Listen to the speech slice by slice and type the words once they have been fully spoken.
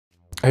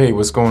Hey,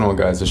 what's going on,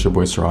 guys? It's your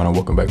boy Serrano.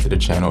 Welcome back to the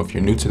channel. If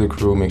you're new to the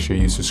crew, make sure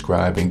you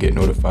subscribe and get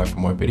notified for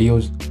more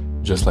videos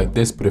just like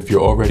this. But if you're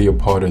already a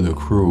part of the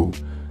crew,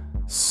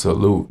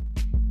 salute.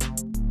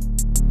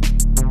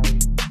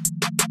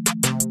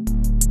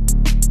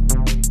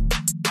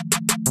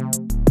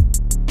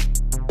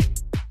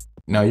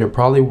 Now, you're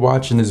probably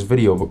watching this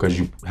video because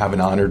you have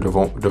an Honor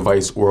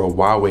device or a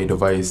Huawei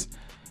device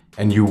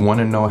and you want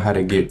to know how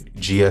to get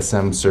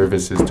GSM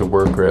services to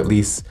work, or at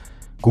least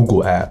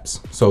Google apps.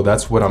 So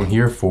that's what I'm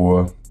here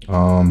for.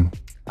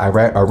 I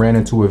ran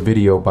into a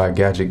video by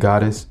Gadget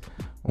Goddess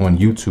on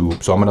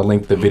YouTube. So I'm gonna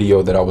link the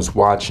video that I was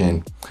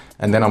watching,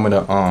 and then I'm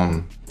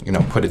gonna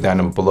put it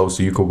down below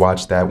so you can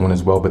watch that one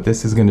as well. But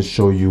this is gonna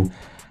show you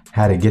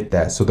how to get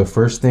that. So the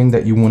first thing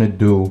that you want to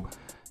do,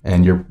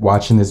 and you're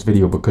watching this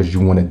video because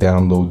you want to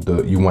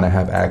download you want to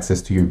have access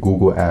to your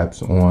Google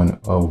apps on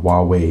a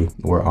Huawei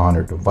or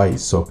Honor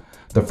device. So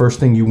the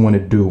first thing you want to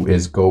do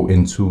is go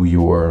into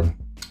your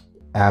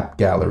app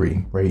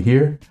gallery right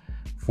here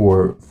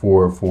for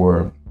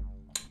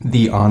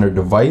the Honor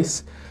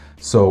device.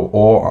 So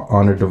all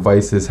Honor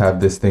devices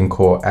have this thing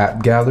called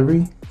app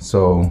gallery.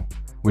 So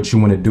what you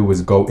want to do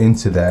is go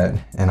into that,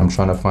 and I'm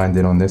trying to find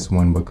it on this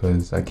one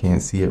because I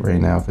can't see it right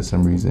now for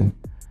some reason.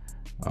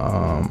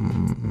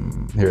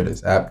 Here it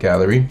is, app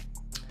gallery.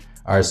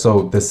 All right,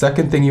 so the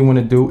second thing you want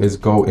to do is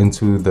go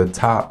into the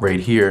top right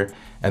here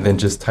and then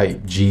just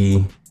type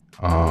G,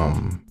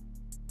 what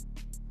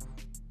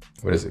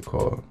is it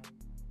called?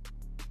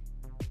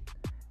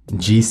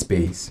 G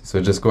space.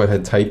 So just go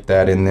ahead, type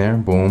that in there.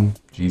 Boom,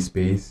 G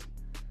space.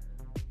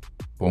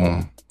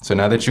 Boom. So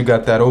now that you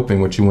got that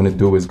open, what you want to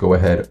do is go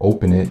ahead,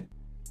 open it.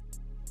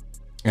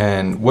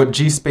 And what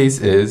G space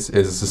is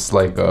just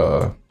like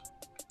a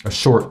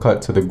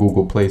shortcut to the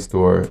Google Play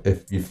Store,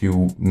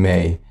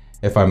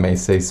 if I may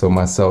say so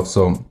myself.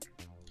 So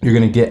you're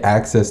gonna get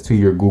access to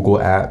your Google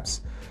apps,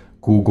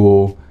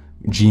 Google,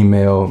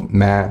 Gmail,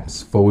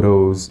 Maps,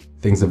 Photos,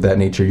 things of that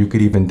nature. You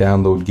could even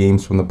download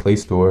games from the Play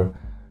Store.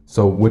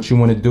 So what you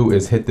want to do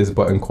is hit this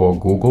button called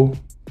Google.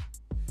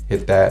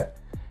 Hit that.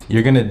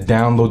 You're gonna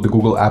download the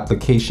Google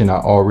application. I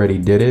already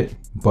did it,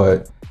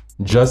 but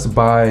just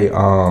by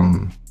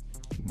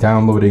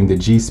downloading the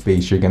G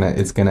space,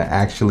 it's gonna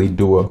actually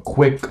do a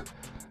quick,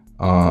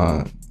 you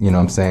know what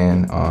I'm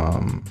saying?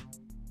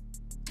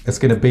 It's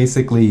gonna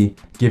basically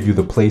give you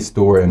the Play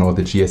Store and all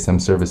the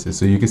GSM services.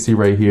 So you can see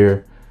right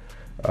here,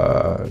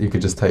 you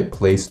could just type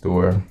Play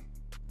Store.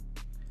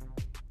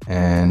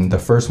 And the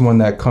first one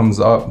that comes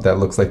up that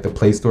looks like the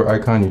Play Store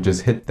icon, you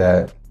just hit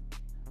that.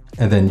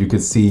 And then you can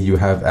see you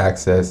have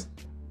access,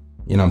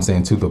 you know what I'm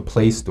saying, to the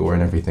Play Store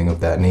and everything of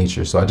that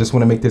nature. So I just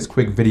want to make this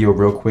quick video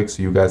real quick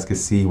so you guys can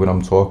see what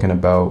I'm talking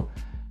about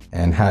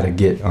and how to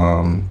get,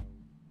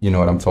 you know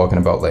what I'm talking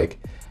about, like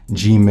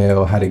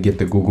Gmail, how to get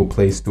the Google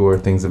Play Store,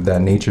 things of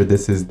that nature.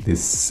 This is the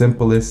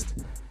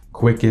simplest,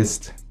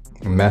 quickest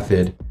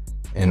method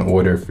in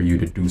order for you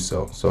to do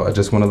so. So I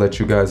just want to let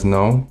you guys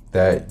know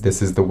that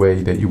this is the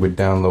way that you would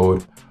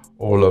download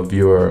all of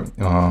your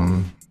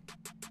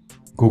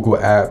Google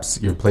apps,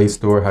 your Play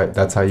Store.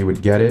 That's how you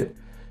would get it.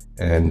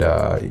 And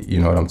you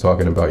know what I'm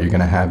talking about. You're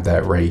gonna have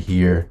that right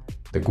here,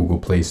 the Google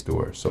Play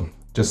Store. So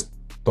just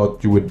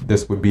thought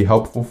this would be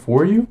helpful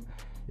for you.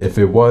 If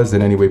it was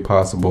in any way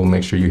possible,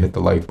 make sure you hit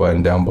the like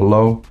button down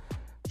below.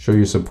 Show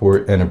your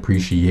support and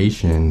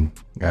appreciation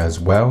as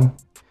well.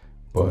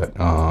 But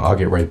I'll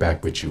get right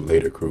back with you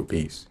later, crew.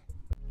 Peace.